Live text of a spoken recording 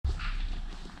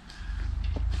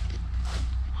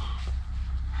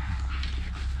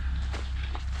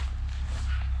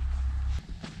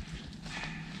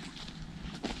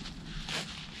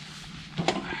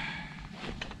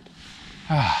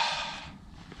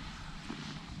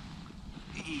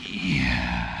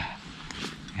Yeah.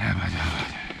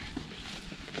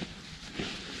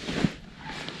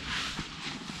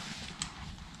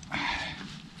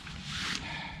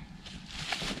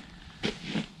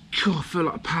 God, I feel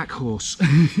like a pack horse.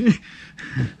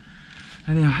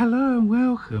 Anyhow, hello and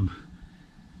welcome.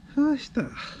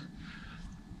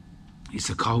 It's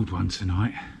a cold one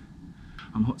tonight.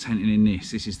 I'm hot tenting in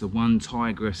this. This is the One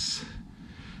Tigris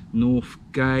North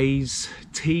Gaze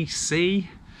TC.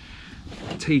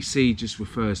 TC just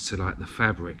refers to like the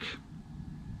fabric,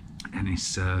 and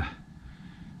it's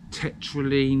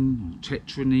tetranine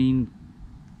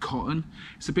cotton.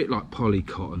 It's a bit like poly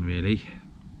cotton really.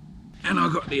 And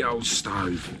I got the old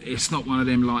stove. It's not one of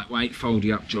them lightweight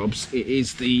foldy up jobs. It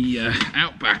is the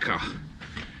Outbacker.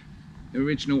 The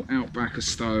original Outbacker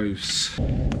stoves.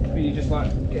 You just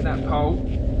like get that pole.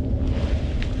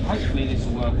 Hopefully this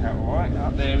will work out alright.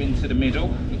 Up there into the middle,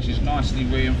 which is nicely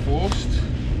reinforced.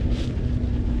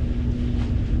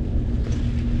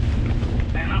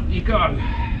 And up you go.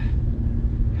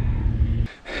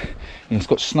 Yeah, it's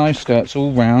got snow skirts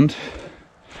all round,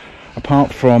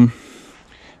 apart from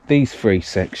these three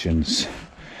sections.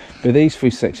 But these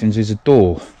three sections is a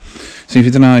door. So if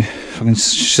you don't know if I can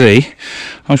see,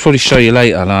 I'll probably show you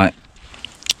later. Like,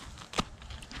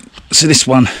 so this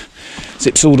one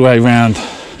zips all the way around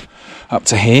up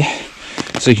to here,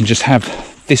 so you can just have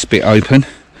this bit open.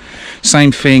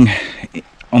 Same thing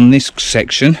on this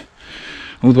section,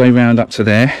 all the way around up to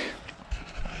there.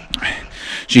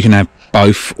 So you can have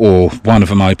both or one of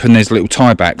them open. There's little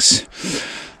tie backs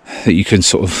that you can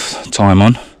sort of tie them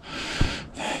on,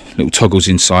 little toggles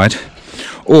inside.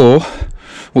 Or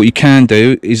what you can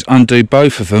do is undo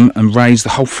both of them and raise the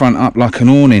whole front up like an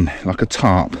awning, like a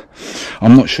tarp.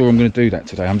 I'm not sure I'm going to do that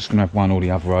today. I'm just going to have one or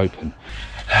the other open.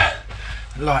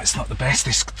 The light's not the best.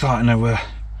 It's starting to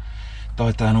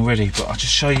die down already, but I'll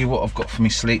just show you what I've got for my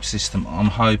sleep system. I'm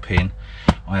hoping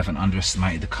I haven't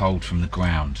underestimated the cold from the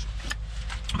ground,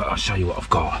 but I'll show you what I've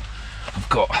got.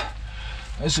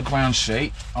 There's a ground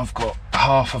sheet. I've got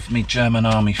half of my German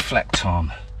Army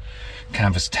Flecktarn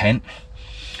canvas tent,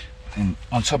 and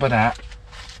on top of that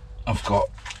I've got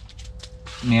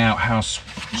my outhouse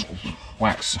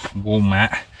wax wall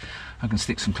mat. I can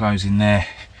stick some clothes in there,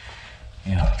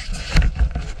 you know,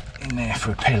 in there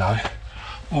for a pillow,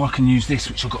 or I can use this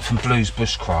which I got from Blues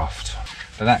Bushcraft,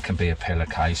 but that can be a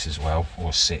pillowcase as well, or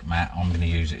a sit mat. I'm going to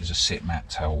use it as a sit mat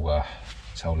till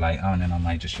later, and then I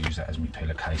may just use that as my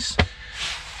pillowcase,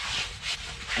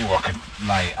 or I could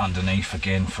lay it underneath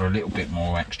again for a little bit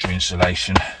more extra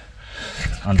insulation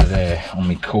under there on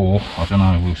my core. I don't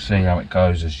know, we'll see how it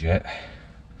goes as yet.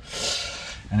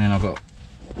 And then I've got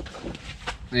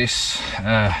this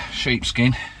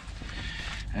sheepskin,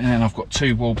 and then I've got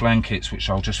two wool blankets which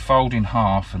I'll just fold in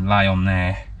half and lay on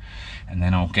there, and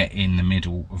then I'll get in the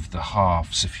middle of the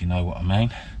halves, if you know what I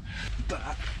mean.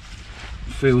 That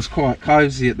feels quite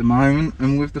cosy at the moment,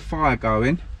 and with the fire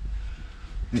going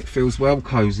it feels well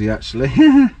cosy actually.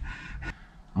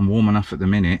 I'm warm enough at the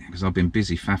minute because I've been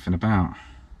busy faffing about.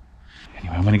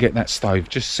 Anyway, I'm going to get that stove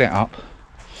just set up.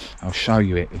 I'll show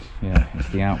you it. Yeah, it's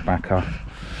the Outbacker,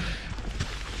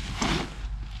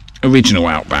 original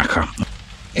Outbacker.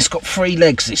 It's got 3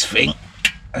 legs, this thing,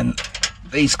 and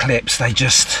these clips, they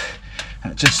just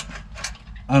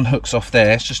unhooks off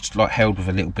there. It's just like held with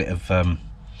a little bit of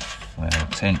well,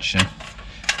 tension.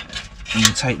 And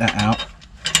you take that out,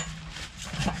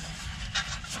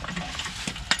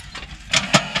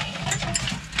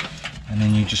 and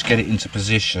then you just get it into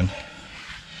position,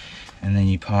 and then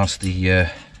you pass the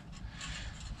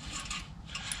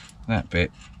that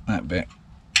bit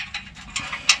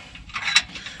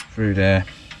through there,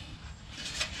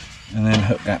 and then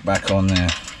hook that back on there.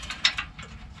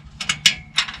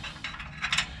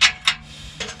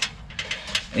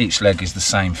 Each leg is the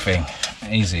same thing,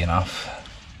 easy enough,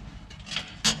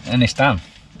 and it's done.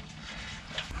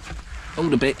 All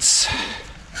the bits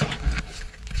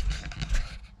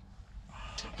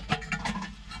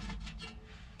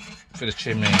for the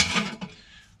chimney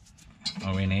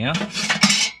are in here.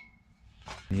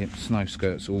 Yep, snow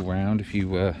skirts all round. If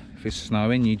it's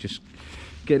snowing, you just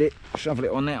get it, shovel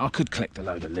it on there. I could collect a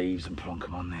load of leaves and plonk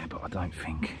them on there, but I don't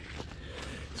think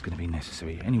it's going to be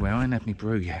necessary. Anyway, I ain't had my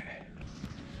brew yet.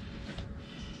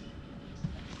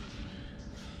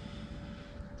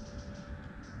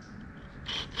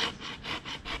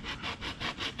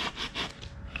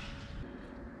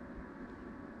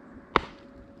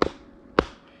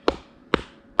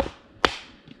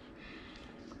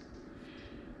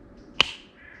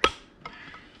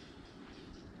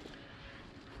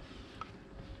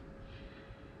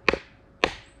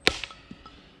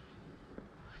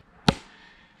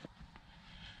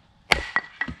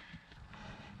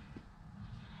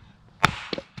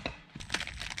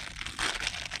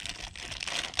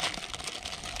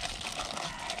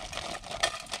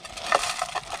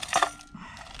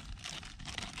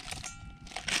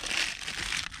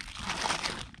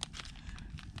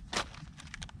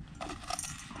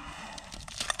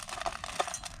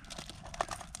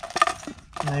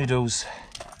 Oodles.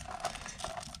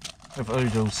 Of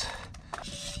oodles.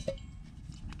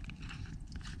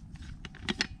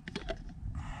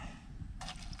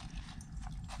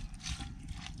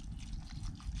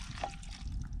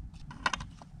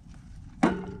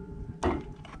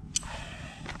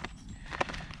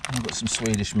 I've got some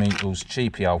Swedish meatballs,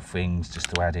 cheapy old things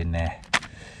just to add in there.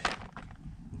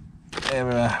 They're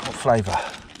what flavour?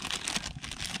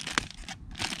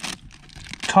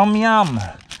 Tom yum.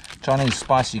 Chinese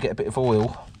spice, you get a bit of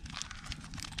oil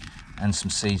and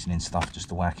some seasoning stuff just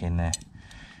to whack in there.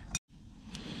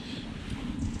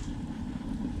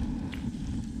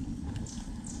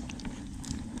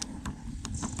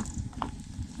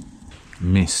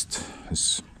 Mist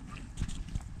has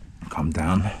come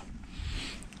down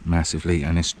massively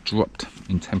and it's dropped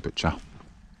in temperature.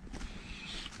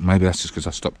 Maybe that's just because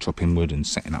I stopped chopping wood and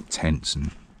setting up tents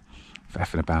and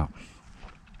faffing about.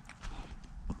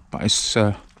 But it's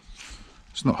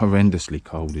not horrendously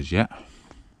cold as yet.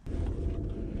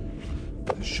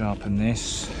 Let's sharpen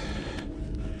this.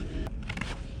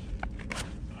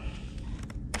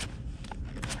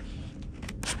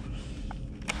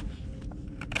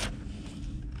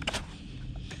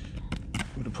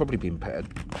 Would have probably been better,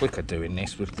 quicker doing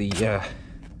this with the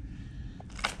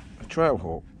trail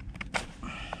hawk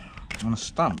on a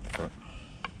stump, but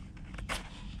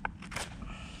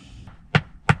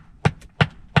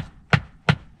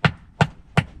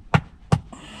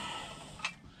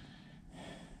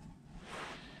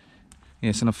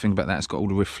yes, another thing about that, it's got all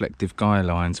the reflective guy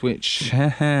lines, which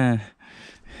is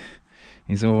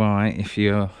all right if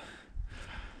you're,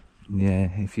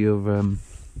 if you're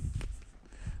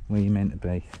where you're meant to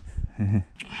be.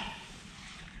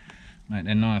 Mate,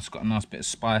 they're nice, got a nice bit of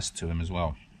spice to them as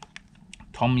well.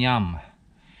 Tom yum,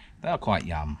 they are quite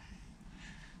yum.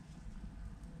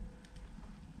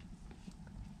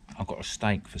 I've got a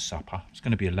steak for supper. It's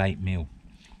going to be a late meal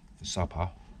for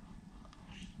supper.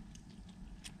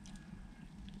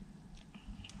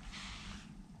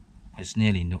 It's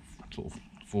nearly sort of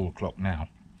 4 o'clock now.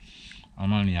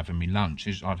 I'm only having my lunch.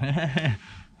 I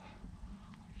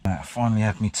finally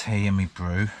had my tea and my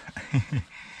brew.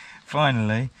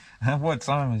 Finally. What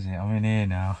time is it? I'm in here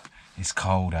now. It's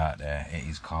cold out there. It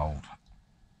is cold.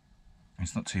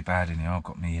 It's not too bad in here. I've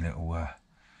got my little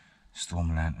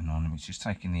storm lantern on, which is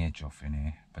taking the edge off in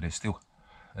here. But it's still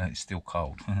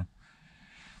cold.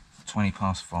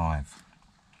 5:20.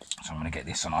 So I'm going to get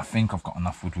this on. I think I've got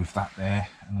enough wood with that there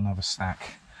and another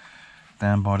stack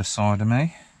down by the side of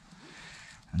me.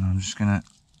 And I'm just going to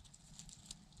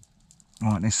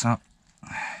light this up.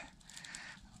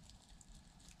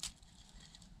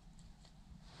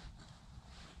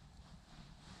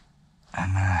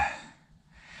 And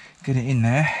get it in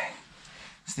there.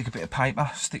 Stick a bit of paper,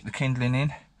 stick the kindling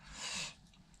in.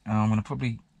 And I'm going to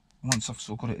probably, once I've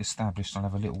sort of got it established, I'll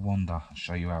have a little wander and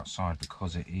show you outside,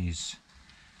 because it is,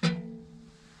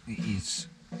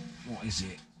 what is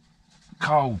it?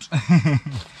 Cold.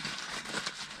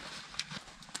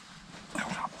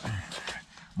 Hold up.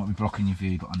 Might be blocking your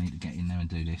view, but I need to get in there and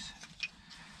do this.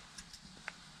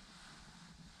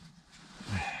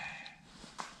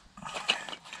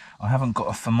 I haven't got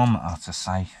a thermometer to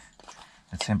say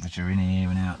the temperature in here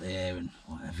and out there and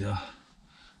whatever,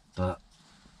 but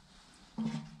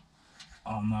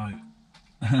I'll know.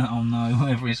 I'll know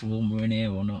whether it's warmer in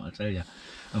here or not, I tell you,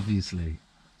 obviously.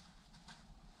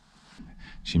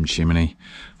 Chimney,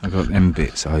 I've got them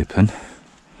bits open,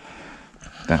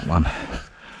 that one,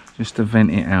 just to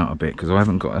vent it out a bit, because I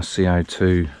haven't got a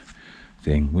CO2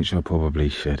 thing, which I probably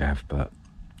should have, but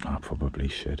I probably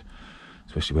should,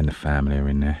 especially when the family are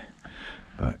in there.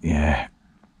 But yeah,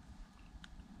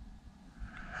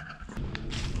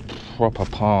 proper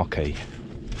parky.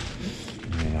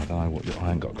 Yeah, I don't know what,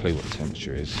 I ain't got a clue what the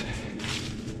temperature is. So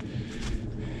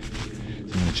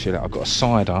I'm gonna chill out. I've got a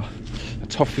cider, a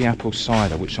toffee apple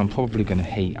cider, which I'm probably going to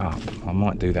heat up. I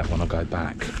might do that when I go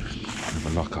back.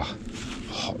 With like a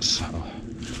hot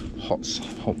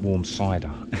warm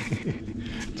cider.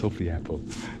 Toffee apple.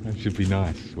 That should be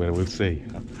nice. Well, we'll see.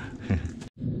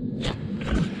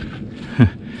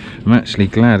 I'm actually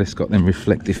glad it's got them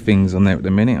reflective things on there at the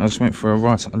minute. I just went for a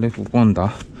little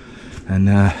wander, and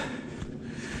I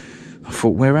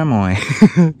thought, where am I?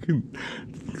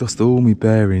 Lost all my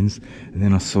bearings, and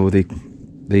then I saw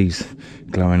these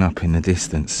glowing up in the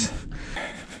distance.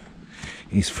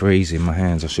 It's freezing my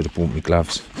hands. I should have bought my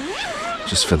gloves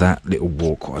just for that little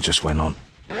walk I just went on.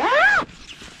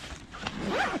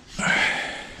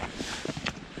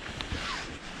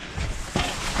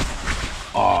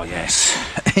 Oh yes,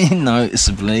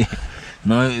 noticeably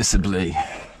warmer.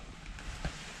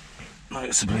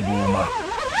 Let's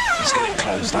get it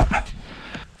closed up.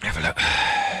 a look.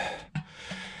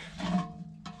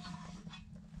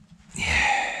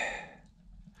 Yeah.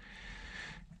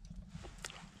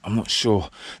 I'm not sure.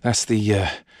 That's the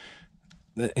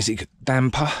is it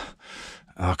damper?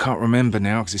 I can't remember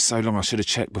now because it's so long. I should have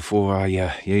checked before I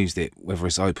used it, whether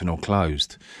it's open or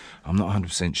closed. I'm not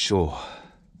 100% sure.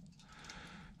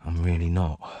 I'm really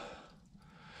not.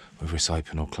 Whether it's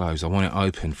open or closed. I want it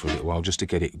open for a little while just to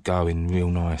get it going real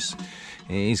nice.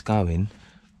 It is going,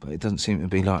 but it doesn't seem to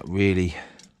be like really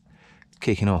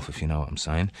kicking off, if you know what I'm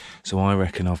saying. So I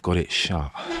reckon I've got it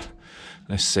shut.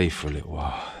 Let's see for a little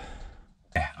while.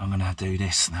 Yeah, I'm going to do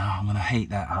this now. I'm going to heat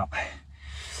that up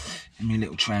in my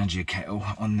little Trangia kettle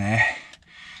on there.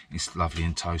 It's lovely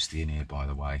and toasty in here, by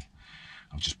the way.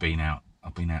 I've been out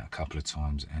a couple of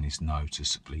times and it's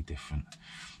noticeably different.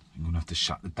 I'm going to have to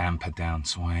shut the damper down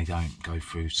so I don't go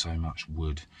through so much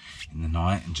wood in the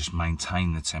night and just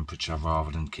maintain the temperature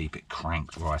rather than keep it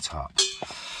cranked right up.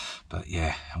 But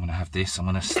yeah, I'm going to have this. I'm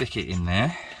going to stick it in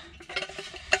there.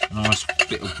 A nice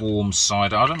bit of warm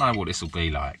cider. I don't know what this will be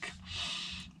like.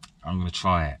 I'm going to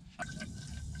try it.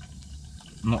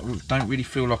 Don't really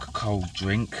feel like a cold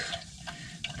drink,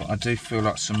 but I do feel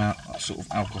like some sort of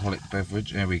alcoholic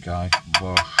beverage. There we go.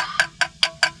 Whoa.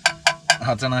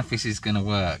 I don't know if this is going to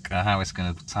work or how it's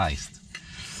going to taste.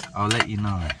 I'll let you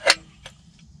know.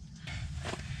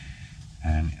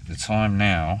 And the time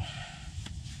now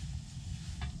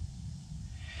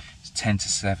is 10 to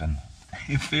 7.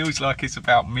 It feels like it's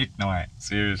about midnight,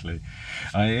 seriously.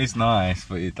 I mean, it is nice,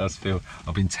 but it does feel...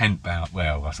 I've been tent bound,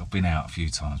 well, I've been out a few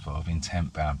times, but I've been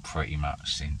tent bound pretty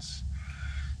much since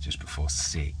just before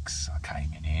 6 I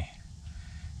came in here.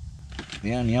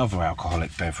 The only other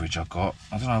alcoholic beverage I got,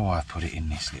 I don't know why I put it in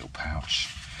this little pouch.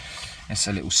 It's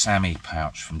a little Sammy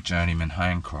pouch from Journeyman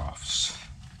Handcrafts,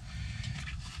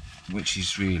 which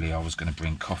is really, I was going to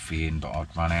bring coffee in, but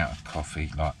I'd run out of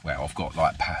coffee. Well, I've got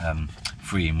like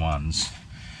 3-in-1s.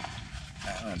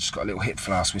 I just got a little hip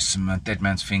flask with some Dead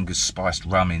Man's Fingers spiced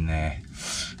rum in there,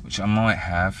 which I might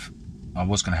have. I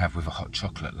was going to have with a hot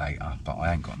chocolate later, but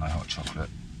I ain't got no hot chocolate.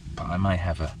 But I may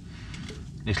have a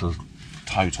little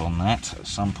tote on that at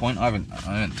some point. I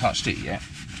haven't touched it yet.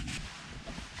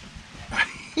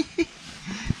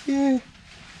 Yeah,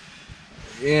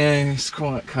 it's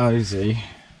quite cosy.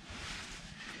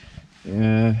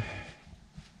 Yeah,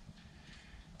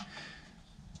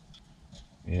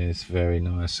 it's very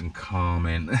nice and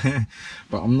calming.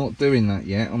 But I'm not doing that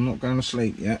yet. I'm not going to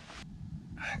sleep yet.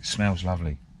 It smells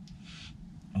lovely.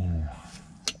 Ooh.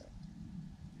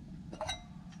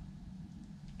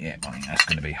 Yeah, I think that's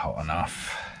going to be hot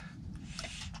enough.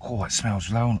 Oh, it smells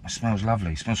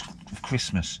lovely. It smells of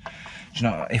Christmas. Do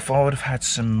you know, if I would have had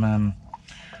some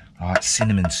like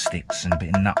cinnamon sticks and a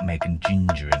bit of nutmeg and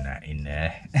ginger in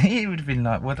there, it would have been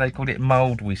like, what do they call it?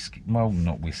 Mulled whiskey.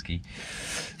 Not whiskey.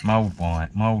 Mulled wine.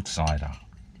 Mulled cider.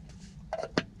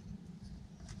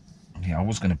 Yeah, I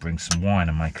was going to bring some wine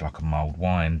and make like a mulled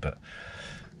wine, but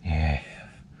yeah.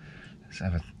 Let's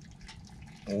have a...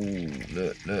 Oh,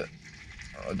 look.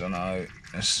 I don't know.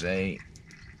 Let's see.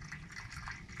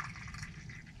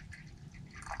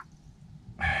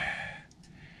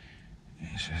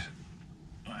 It's just...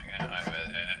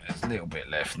 There's a little bit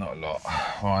left, not a lot.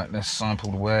 Right, let's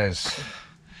sample the wheres.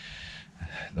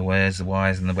 The wheres, the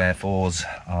whys and the wherefores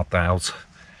are doubt.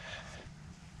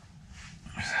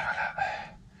 Let's have a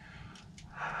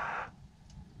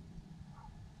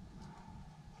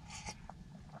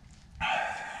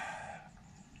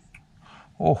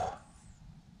look. Oh.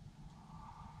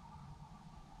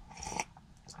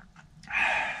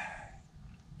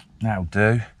 That'll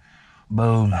do.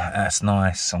 Boom, that's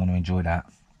nice. I want to enjoy that.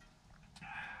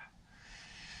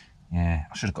 Yeah,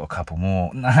 I should have got a couple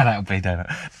more. No, that'll be done.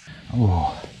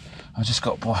 Oh, I just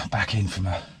got back in from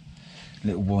a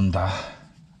little wander.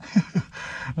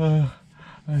 I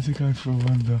had to go for a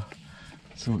wander,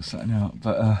 sort something out.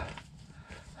 But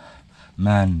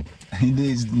man, it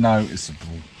is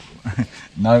noticeable.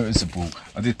 Noticeable.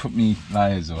 I did put me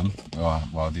layers on. Well,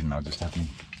 I didn't. I just had me.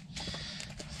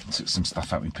 Took some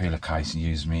stuff out my peeler case and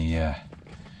used me.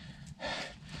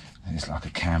 It's like a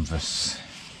canvas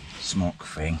smock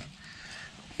thing.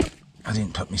 I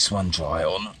didn't put my swan dry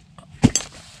on,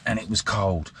 and it was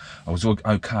cold. I was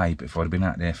okay, but if I'd have been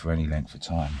out there for any length of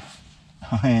time,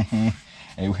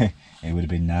 it would have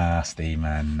been nasty,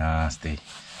 man, nasty.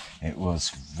 It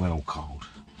was well cold.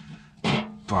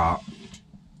 But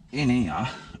in here,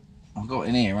 I got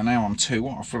in here and now I'm too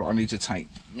hot. I feel like I need to take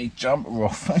my jumper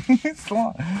off. It's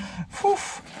like, whew.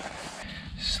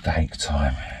 Steak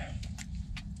time.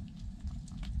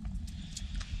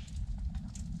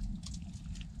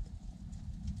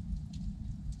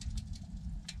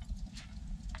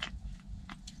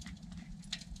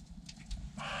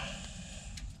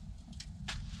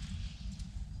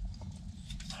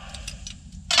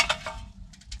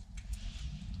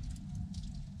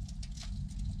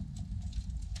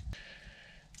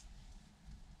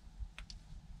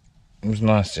 was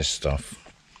nice, this stuff.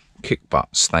 Kick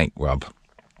butt snake rub.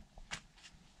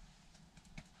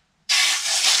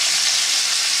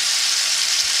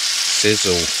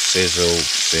 Sizzle, sizzle,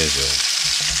 sizzle.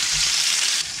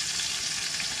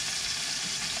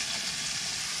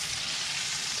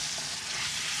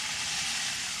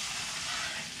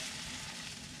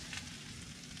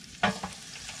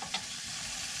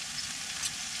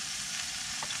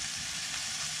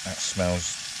 That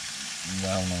smells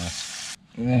well nice.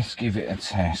 Let's give it a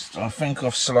test. I think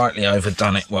I've slightly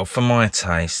overdone it. Well, for my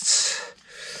tastes.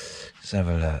 Let's have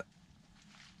a look.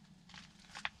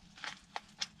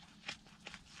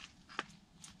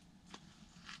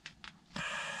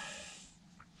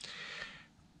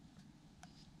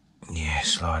 Yeah,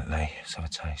 slightly. Let's have a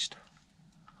taste.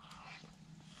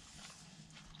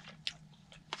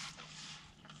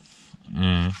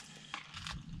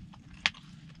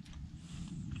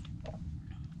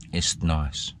 It's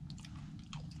nice.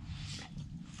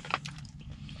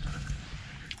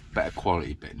 Better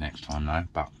quality bit next time though,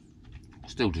 but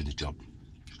still did the job.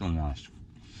 Still nice.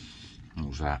 What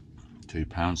was that?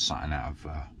 £2, something out of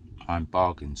High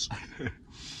Bargains.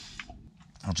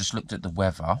 I just looked at the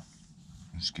weather.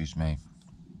 Excuse me.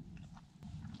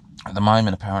 At the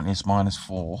moment, apparently it's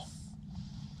 -4,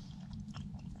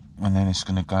 and then it's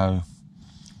going to go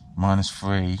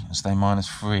 -3 and stay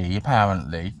 -3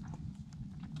 apparently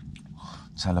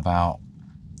till about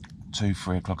 2,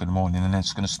 3 o'clock in the morning, and then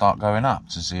it's going to start going up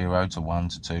to 0, to 1,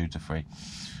 to 2, to 3,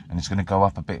 and it's going to go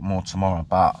up a bit more tomorrow.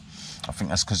 But I think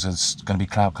that's because there's going to be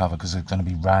cloud cover, because there's going to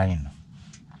be rain,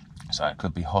 so it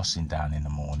could be hossing down in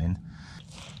the morning.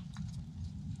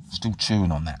 Still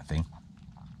chewing on that thing.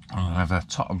 I'll have a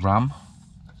tot of rum,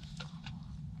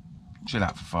 chill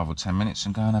out for 5 or 10 minutes,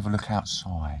 and go and have a look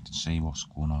outside to see what's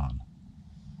going on.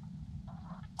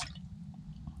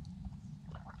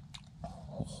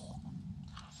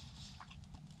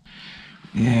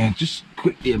 Yeah, just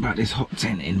quickly about this hot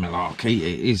tent in malarkey.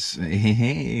 It is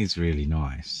really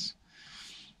nice.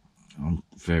 I'm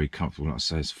very comfortable. Like I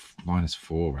say, it's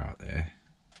 -4 out there.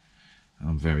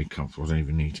 I'm very comfortable. I don't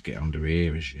even need to get under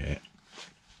here as yet.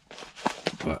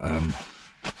 But I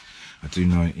do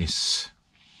notice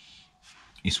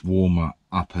it's warmer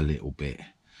up a little bit.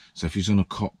 So if you're on a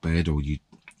cot bed, or you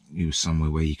were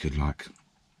somewhere where you could, like,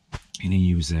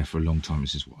 you was there for a long time,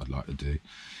 this is what I'd like to do,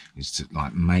 is to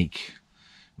like make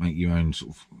your own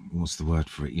sort of, what's the word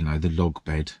for it, you know, the log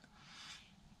bed,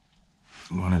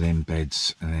 one of them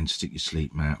beds, and then stick your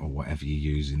sleep mat or whatever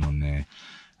you're using on there,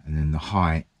 and then the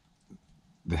height,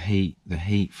 the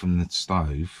heat from the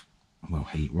stove, well,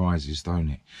 heat rises, don't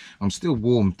it? I'm still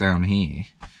warm down here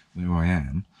where I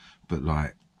am, but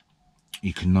like,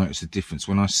 you can notice the difference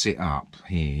when I sit up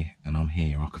here and I'm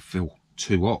here. I can feel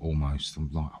too hot almost.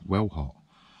 I'm like well hot.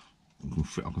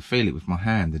 I can feel it with my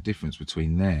hand, the difference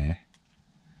between there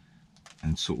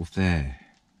and sort of there.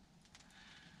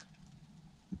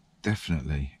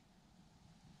 Definitely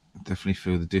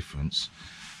feel the difference,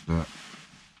 but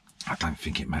I don't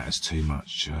think it matters too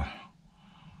much.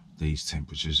 These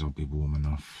temperatures, I'll be warm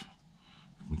enough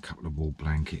with a couple of wool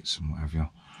blankets and whatever.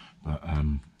 But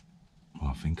well,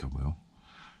 I think I will.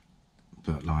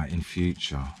 But like in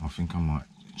future, I think I might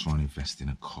try and invest in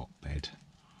a cot bed,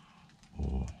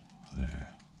 or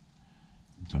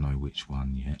don't know which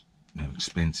one yet. They're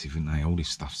expensive, aren't they? All this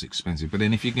stuff's expensive. But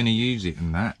then if you're going to use it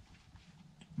and that,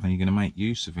 then you're going to make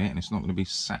use of it, and it's not going to be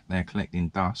sat there collecting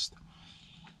dust,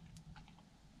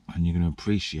 and you're going to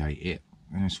appreciate it,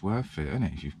 and it's worth it, isn't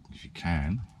it? If you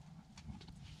can.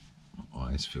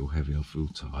 My eyes feel heavy. I feel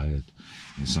tired.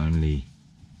 It's only,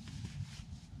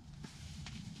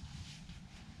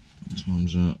 this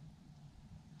one's at,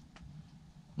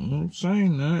 I'm not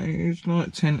saying that, it's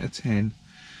like 10 to 10.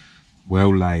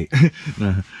 Well late.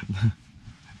 No.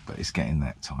 But it's getting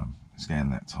that time. It's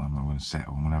getting that time. I'm going to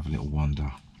settle. I'm going to have a little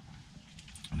wander.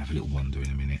 I'll have a little wander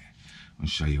in a minute. I'll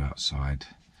show you outside,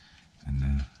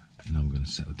 and I'm going to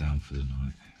settle down for the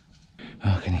night.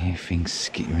 I can hear things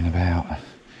skittering about.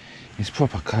 It's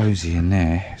proper cosy in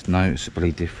there. It's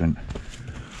noticeably different.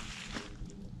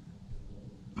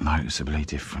 Noticeably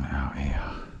different out here.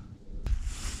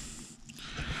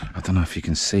 I don't know if you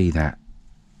can see that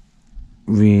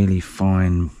really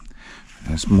fine,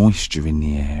 there's moisture in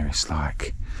the air. It's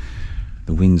like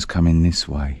the wind's coming this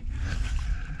way,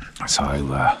 so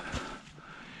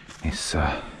it's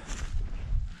yeah,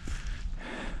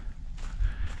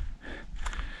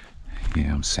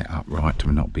 I'm set up right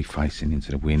to not be facing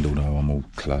into the wind, although I'm all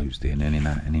closed in and in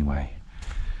that anyway.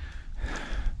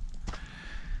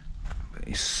 But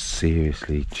it's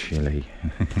seriously chilly.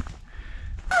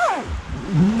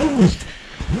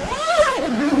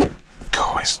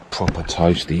 God, it's proper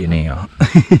toasty in here.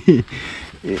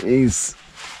 It is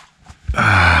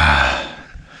proper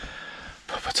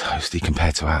toasty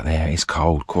compared to out there. It's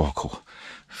cold, cockle.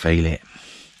 Feel it.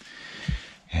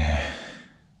 Yeah.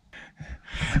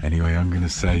 Anyway, I'm gonna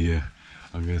say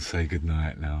good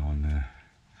night now.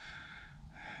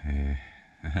 Yeah.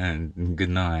 And good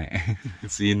night.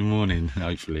 See you in the morning,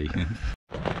 hopefully.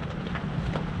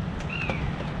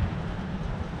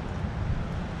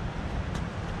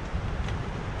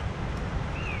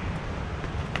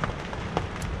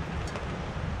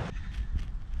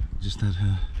 Just had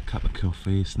a cup of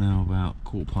coffee. It's now about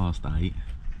 8:15.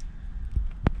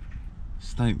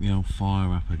 Stake the old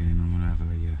fire up again. I'm gonna have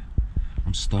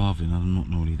I'm starving. I'm not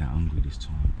normally that hungry this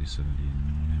early in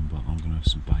the morning, but I'm gonna have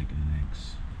some bacon and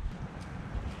eggs.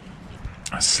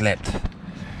 I slept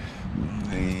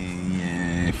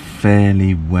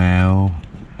fairly well,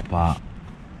 but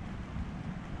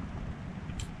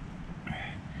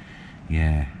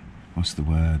yeah, what's the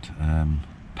word?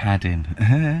 Padding.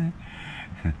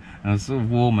 I was sort of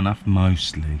warm enough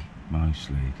mostly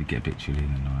to get a bit chilly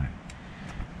in the night,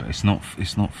 but it's not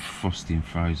frosty and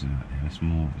frozen out there.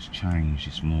 It's changed.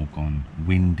 It's more gone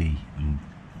windy and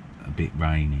a bit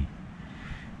rainy.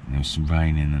 And there was some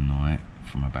rain in the night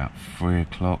from about 3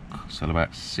 o'clock till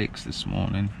about 6 this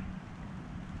morning.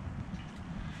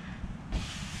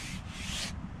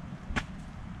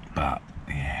 But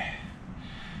yeah,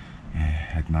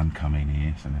 had none come in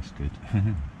here, so that's good.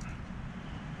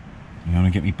 You want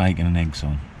to get me bacon and eggs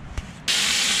on?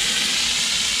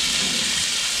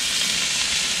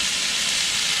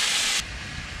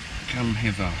 Come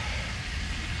hither.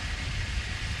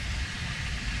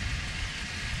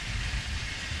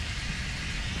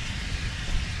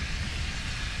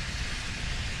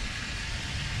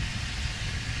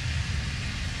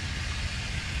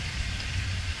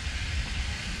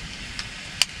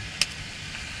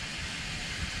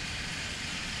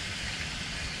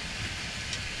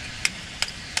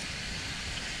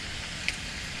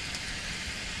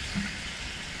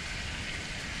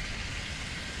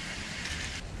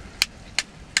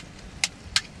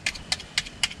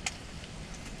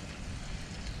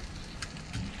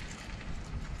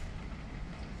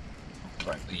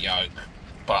 Break the yolk,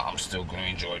 but I'm still going to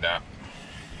enjoy that.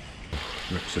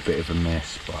 Looks a bit of a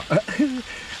mess, but I'm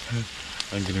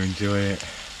going to enjoy it.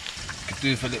 Could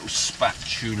do with a little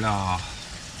spatula.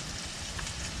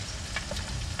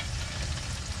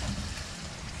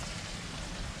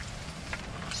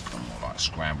 It's kind of more like a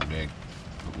scrambled egg,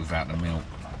 but without the milk.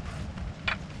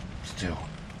 Still,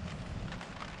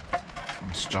 it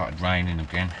started raining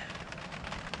again.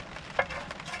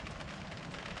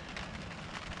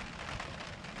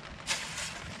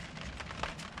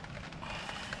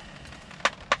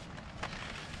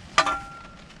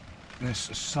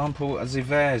 Let's sample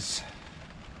Azivez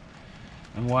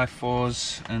and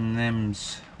Y4s and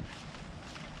them's.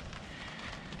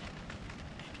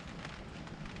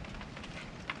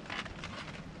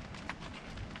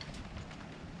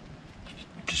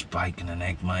 Just bacon and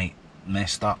egg, mate.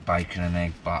 Messed up bacon and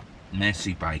egg, but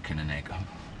messy bacon and egg.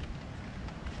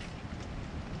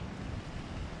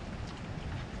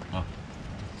 Oh.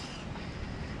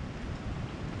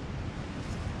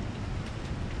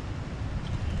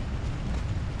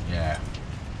 Yeah.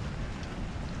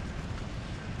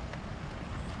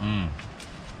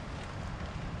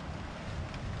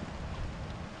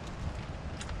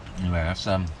 Anyway, that's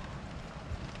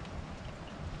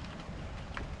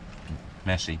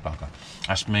messy bugger.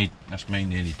 That's me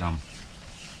nearly done.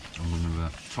 I'm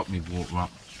gonna top me water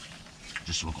up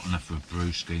just so I've got enough for a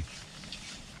brewski,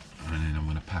 and then I'm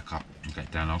gonna pack up and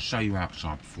get down. I'll show you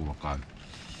outside before I go.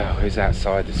 Oh, it's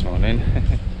outside this morning.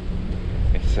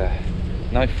 It's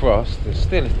no frost. It's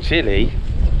still chilly,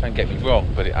 don't get me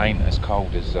wrong, but it ain't as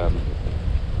cold as I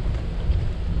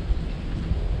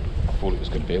thought it was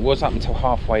going to be. It was up until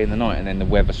halfway in the night, and then the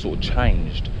weather sort of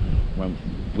changed, went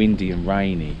windy and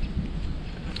rainy,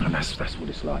 and that's what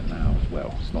it's like now as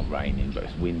well. It's not raining, but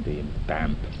it's windy and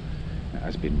damp. It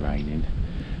has been raining,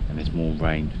 and there's more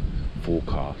rain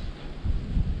forecast.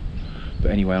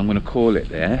 But anyway, I'm going to call it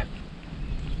there.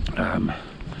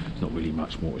 There's not really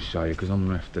much more to show you because I'm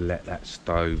going to have to let that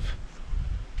stove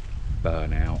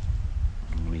burn out.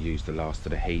 I'm going to use the last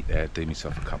of the heat there, do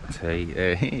myself a cup of tea.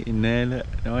 In there, look,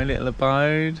 my little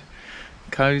abode.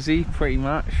 Cosy, pretty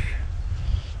much.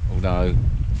 Although,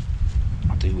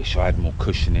 I do wish I had more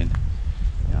cushioning.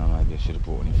 You know, maybe I should have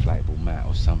brought an inflatable mat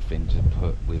or something to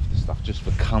put with the stuff, just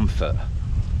for comfort.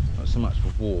 Not so much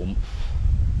for warmth.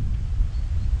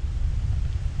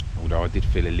 Although I did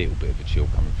feel a little bit of a chill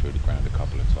coming through the ground a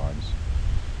couple of times.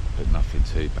 But nothing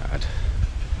too bad.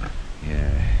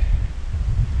 Yeah.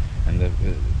 and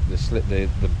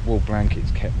the wool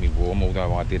blankets kept me warm,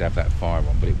 although I did have that fire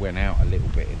on, but it went out a little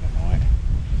bit in the night,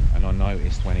 and I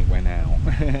noticed when it went out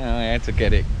I had to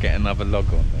get another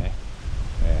log on there.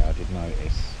 Yeah, I did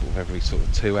notice, every sort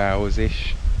of 2 hours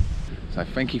ish. So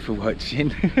thank you for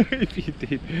watching. If you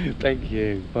did, thank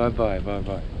you. Bye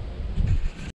bye.